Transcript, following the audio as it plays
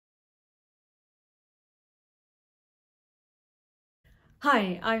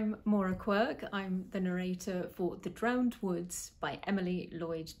Hi, I'm Moira Quirk. I'm the narrator for The Drowned Woods by Emily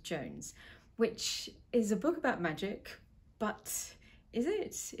Lloyd-Jones, which is a book about magic, but is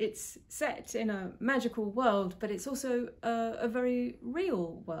it? It's set in a magical world, but it's also a very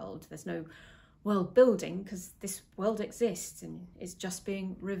real world. There's no world building because this world exists and is just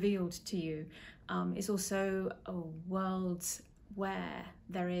being revealed to you. It's also a world where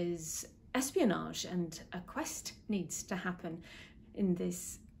there is espionage and a quest needs to happen in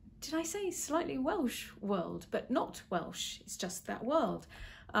this, did I say slightly Welsh world, but not Welsh, it's just that world.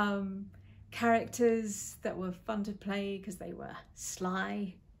 Characters that were fun to play because they were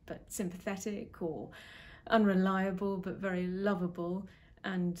sly but sympathetic, or unreliable but very lovable.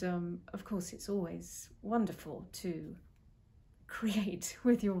 And of course it's always wonderful to create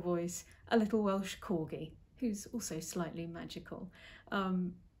with your voice a little Welsh corgi who's also slightly magical.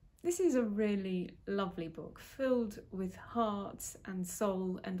 This is a really lovely book, filled with heart and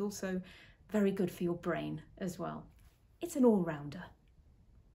soul, and also very good for your brain as well. It's an all-rounder.